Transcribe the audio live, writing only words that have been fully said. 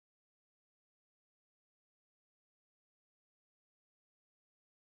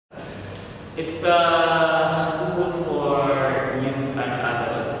It's a school for youth and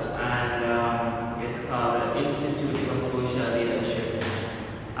adults, and it's called the Institute for Social Leadership.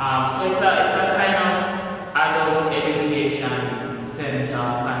 So it's a kind of adult education center,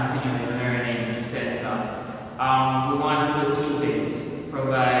 continuing learning center. We want to do two things: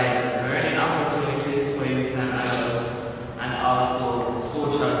 provide learning opportunities for youth and adults, and also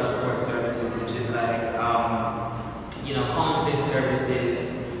social support services, which is like counseling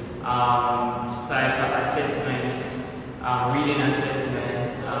services, psycho assessments, reading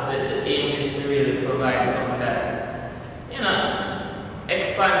assessments. The aim is to really provide some of that,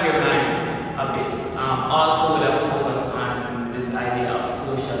 expand your mind a bit. Also with a focus on this idea of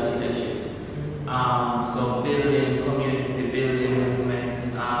social leadership. So building community, building movements,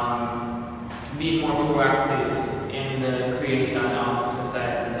 be more proactive in the creation of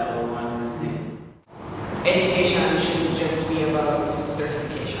society that we want to see. Education shouldn't just be about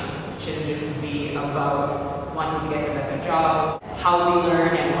certification. It shouldn't just be about wanting to get a better job. How we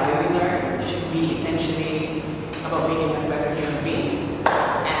learn and why we learn should be essentially about making us better human beings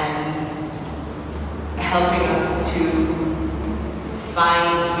and helping us to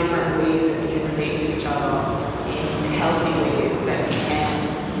find different ways that we can relate to each other in healthy ways, that we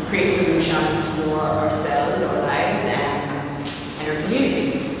can create solutions for ourselves, our lives, and our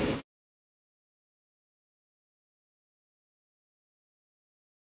communities.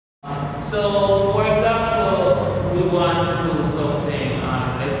 So, for example, we want to do something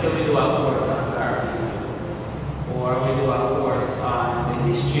let's say we do a course on Caribbean, or we do a course on the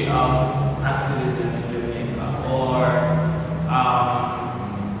history of activism in Jamaica, or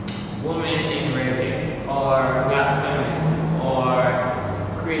women in reggae, or black feminism, or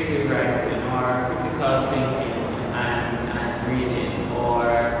creative writing, or critical thinking and reading, or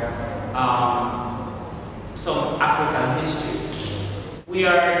some African history. We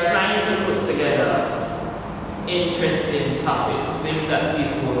are trying to put together interesting topics, things that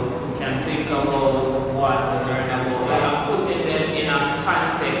people can think about, want to learn about, and putting them in a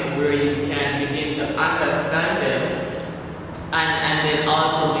context where you can begin to understand them, and then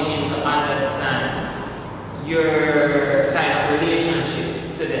also begin to understand your kind of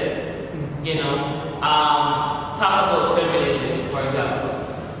relationship to them. Talk about feminism, for example.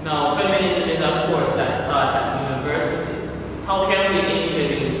 Now, feminism is a course that's taught at university. How can we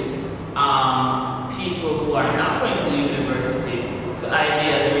introduce people who are not going to university to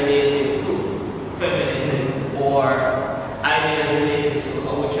ideas related to feminism, or ideas related to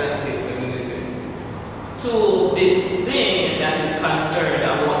how we translate feminism to this thing that is concerned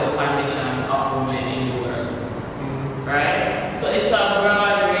about the condition of women in the world, right? So it's a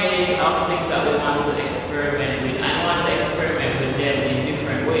broad range of things that we want to experiment with, and want to experiment with them in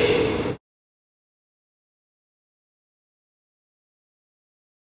different ways.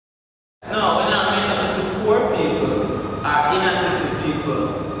 No, we're not meant up for poor people, or inner city people.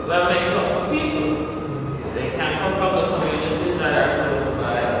 We're meant up for people. They can come from the communities that are close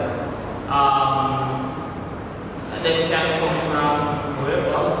by. And they can come from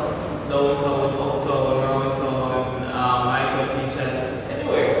wherever, downtown, uptown, around micro teachers,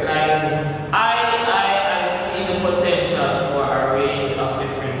 anywhere. Like, I see the potential for a range of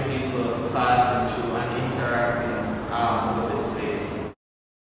different people passing through and interacting with the space.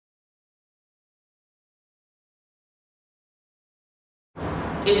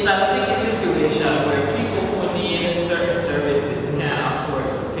 It's a sticky situation where people put in certain services can't afford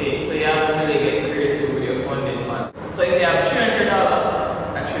to pay, so you have to really get creative with your funding one. So if you have $300,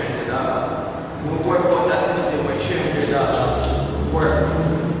 we work out a system where $300 works.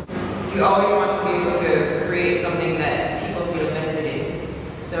 You always want to be able to create something that people feel vested in.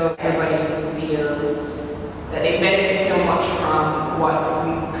 So everybody feels that they benefit so much from what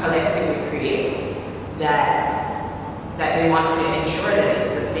we collectively create that they want to ensure that it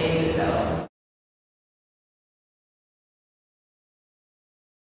sustains itself.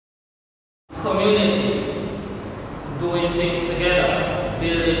 Community, doing things together,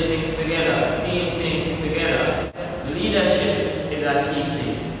 building things together, seeing things together. Leadership is a key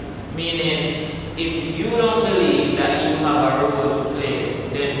thing. Meaning, if you don't believe that you have a role to play,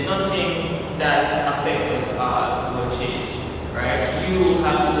 then nothing that affects us all will change, right? You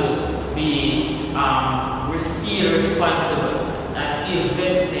have to be feel responsible and feel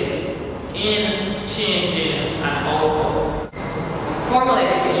vested in changing an outcome. Formal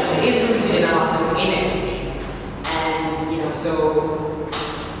education is rooted in a lot of inequity, and so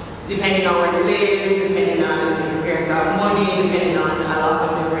depending on where you live, depending on if your parents have money, depending on a lot of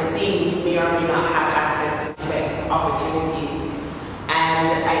different things, you may or may not have access to the best opportunities.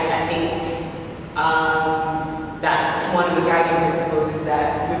 And I think that one of the guiding principles is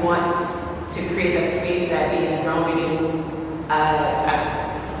that we want to create a space that is grounded in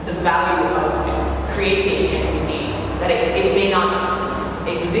the value of creating equity, that it may not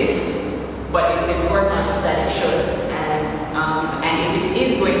exist, but it's important that it should. And if it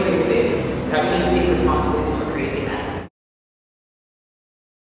is going to exist, that we need to take responsibility for creating that.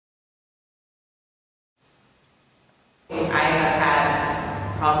 I have had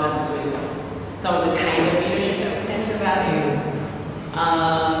problems with some of the kind of leadership that we tend to value.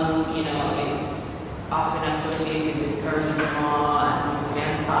 You know, it's often associated with charisma and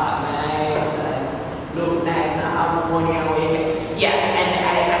men talk nice and look nice and have money and way. Yeah, and I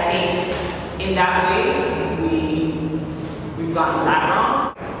think in that way we've gotten that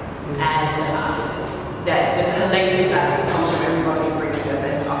wrong, and that the collective value comes from everybody bringing their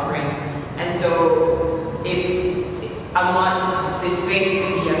best offering, and so I want this space to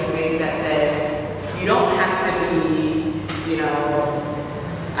be a space that says you don't have to be, you know,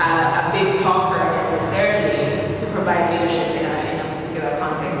 a big talker necessarily to provide leadership in a particular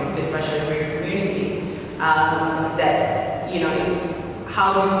context, especially for your community. That, you know, it's how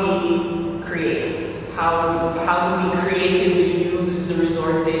do we create? How do we creatively use the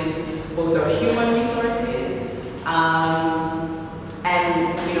resources, both our human resources and,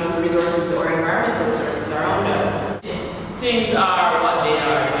 you know, the resources or environmental resources around us? Things are what they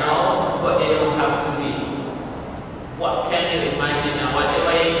are now, but they don't have to be. What can you imagine, and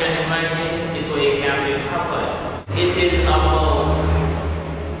whatever you can imagine is what you can make happen. It is about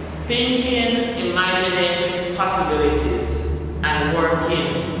thinking, imagining possibilities, and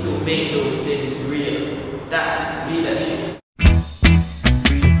working to make those things real. That's leadership.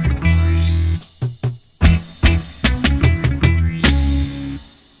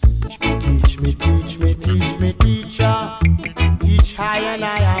 Teach me, teacher. Teach high and I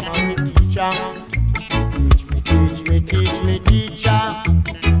am a teacher. Teach me, teacher.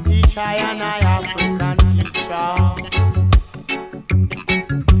 Teach high and I am